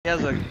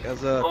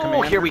as a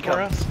Oh, here we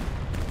commander come. for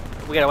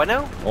us? We got a what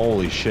now?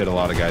 Holy shit, a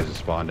lot of guys have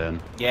spawned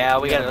in. Yeah,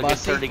 we got a good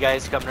 30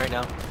 guys coming right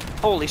now.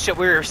 Holy shit,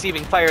 we're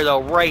receiving fire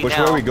though right Which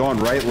now. way are we going?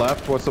 Right,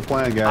 left? What's the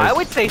plan, guys? I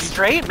would say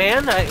straight,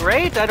 man.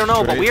 Right? I don't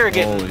know, but we are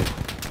getting... Holy.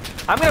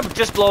 I'm gonna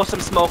just blow some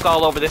smoke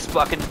all over this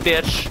fucking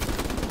bitch.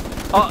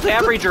 Oh,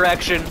 every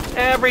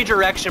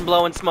direction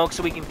blowing smoke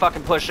so we can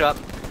fucking push up.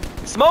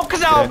 Smoke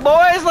is out,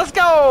 boys! Let's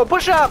go!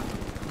 Push up!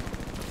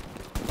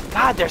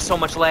 God, there's so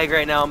much lag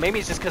right now. Maybe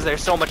it's just because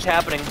there's so much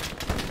happening.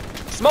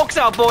 Smoke's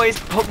out, boys!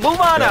 Move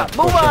on up!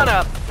 Move on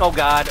up! Oh,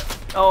 God.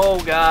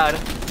 Oh, God.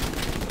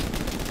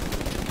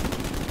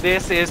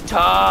 This is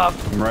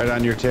tough. I'm right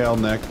on your tail,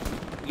 Nick.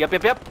 Yep.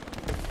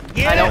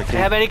 Yeah. I don't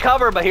have any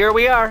cover, but here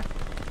we are.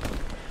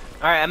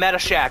 Alright, I'm at a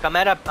shack. I'm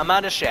at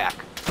a shack.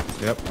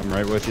 Yep, I'm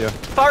right with you.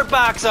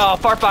 FARTBOX! Oh,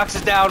 FARTBOX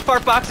is down!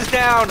 FARTBOX is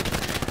down!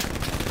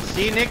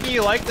 See, Nikki,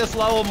 you like this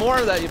level more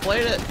that you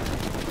played it.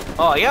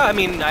 Oh, yeah, I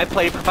mean, I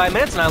played it for 5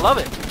 minutes and I love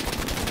it.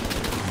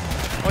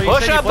 Oh, you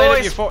Push said up, you played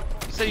boys! It before.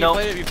 You said you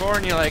played it before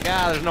and you're like,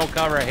 there's no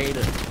cover, I hate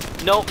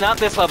it. Nope, not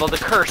this level. The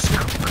Kursk.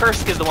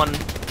 Kursk is the one.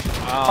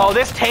 Oh,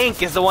 this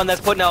tank is the one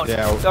that's putting out.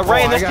 Yeah.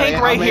 Right, this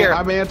tank right here.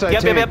 I'm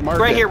anti-tank. Yep.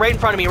 Right here, right in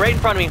front of me. Right in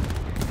front of me.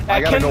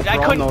 I gotta go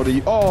prone though to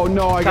you. Oh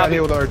no, I got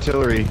hit with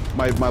artillery.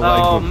 My legs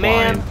were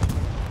man.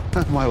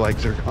 flying. My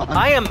legs are gone.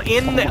 I am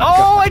in the.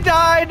 Oh, I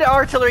died.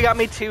 Artillery got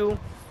me too.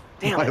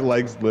 Damn. My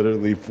legs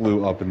literally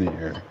flew up in the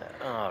air.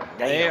 Oh,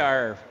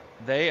 damn.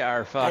 They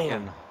are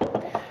fucking.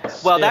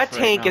 Well, that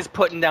tank is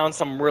putting down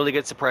some really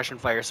good suppression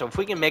fire. So if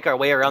we can make our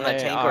way around that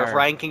tank, or if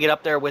Ryan can get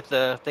up there with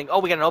the thing. Oh,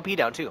 we got an OP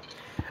down too.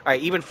 All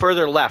right, even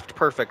further left.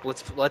 Perfect.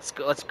 Let's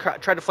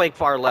try to flank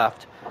far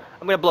left.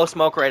 I'm gonna blow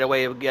smoke right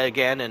away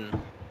again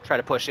and try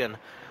to push in.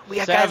 We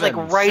got guys like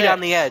right on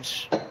the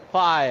edge.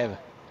 5.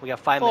 We got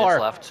 5 minutes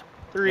left.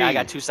 3. Yeah, I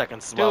got 2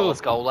 seconds as 2, well.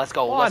 Let's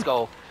go. 1.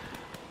 All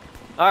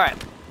right.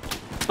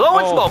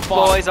 Blowing smoke,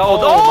 boys. Oh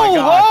my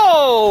God.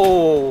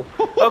 Whoa!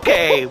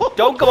 Okay,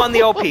 don't go on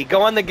the OP.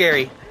 Go on the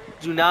Gary.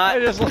 Do not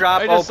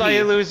drop OP. I just saw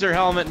you lose your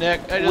helmet,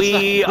 Nick.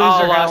 We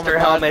all lost our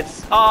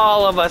helmets.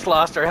 All of us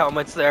lost our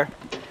helmets there.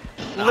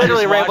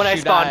 Literally right when I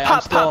spawned.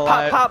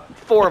 Pop.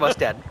 4 of us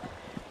dead.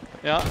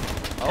 Yeah.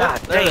 Oh, God,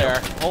 they're there.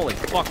 Holy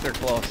fuck, they're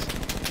close.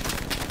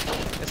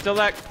 Still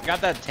got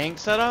that tank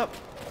set up?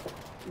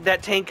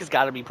 That tank has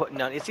got to be putting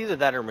down. It's either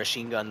that or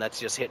machine gun that's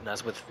just hitting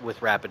us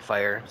with rapid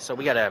fire. So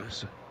we gotta.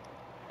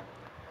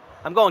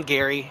 I'm going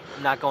Gary.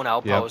 I'm not going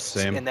outposts.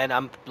 Yep, same. And then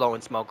I'm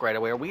blowing smoke right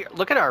away.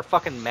 Look at our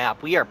fucking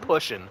map. We are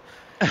pushing.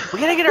 We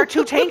gotta get our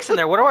 2 tanks in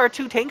there. What are our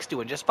 2 tanks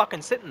doing? Just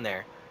fucking sitting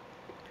there.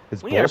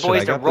 It's we need our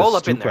boys to roll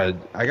up in there.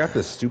 I got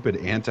this stupid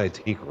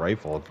anti-tank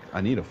rifle. I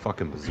need a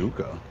fucking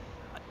bazooka.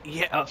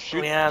 Yeah,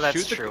 yeah,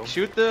 that's true.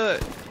 Shoot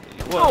the.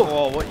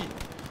 Well,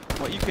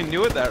 what you can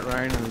do with that,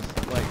 Ryan,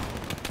 is like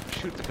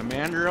shoot the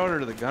commander out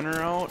or the gunner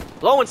out.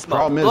 Blowing smoke.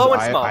 Problem is, blowing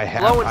smoke. I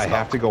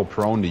have to go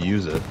prone to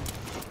use it.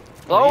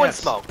 Blowing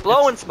smoke.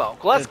 Blowing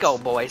smoke. Let's go,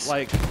 boys.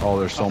 Like. Oh,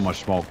 there's so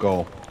much smoke.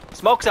 Go.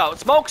 Smoke's out.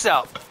 Smoke's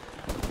out.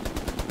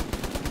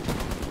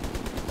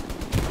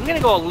 I'm gonna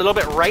go a little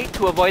bit right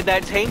to avoid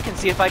that tank and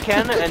see if I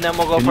can, and then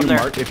we'll go from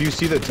there. If you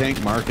see the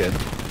tank, mark it.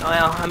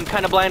 Well, I'm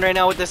kind of blind right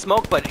now with the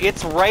smoke, but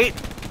it's right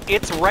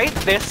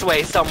this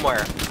way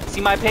somewhere.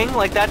 See my ping,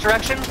 like that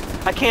direction?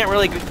 I can't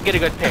really get a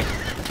good ping.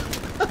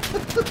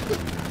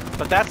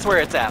 But that's where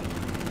it's at.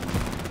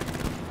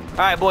 All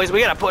right, boys,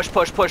 we gotta push.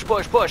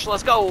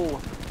 Let's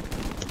go.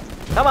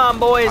 Come on,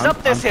 boys,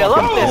 up this hill.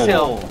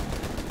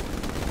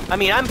 I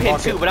mean, I'm pinned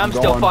too, but I'm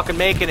still fucking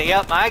making it.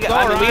 Yep,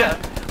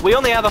 we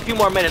only have a few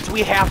more minutes.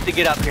 We have to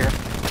get up here.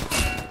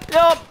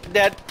 Nope,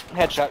 dead.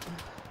 Headshot.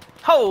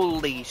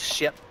 Holy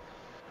shit.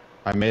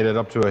 I made it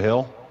up to a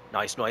hill.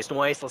 Nice. Let's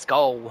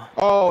go.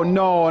 Oh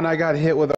no, and I got hit with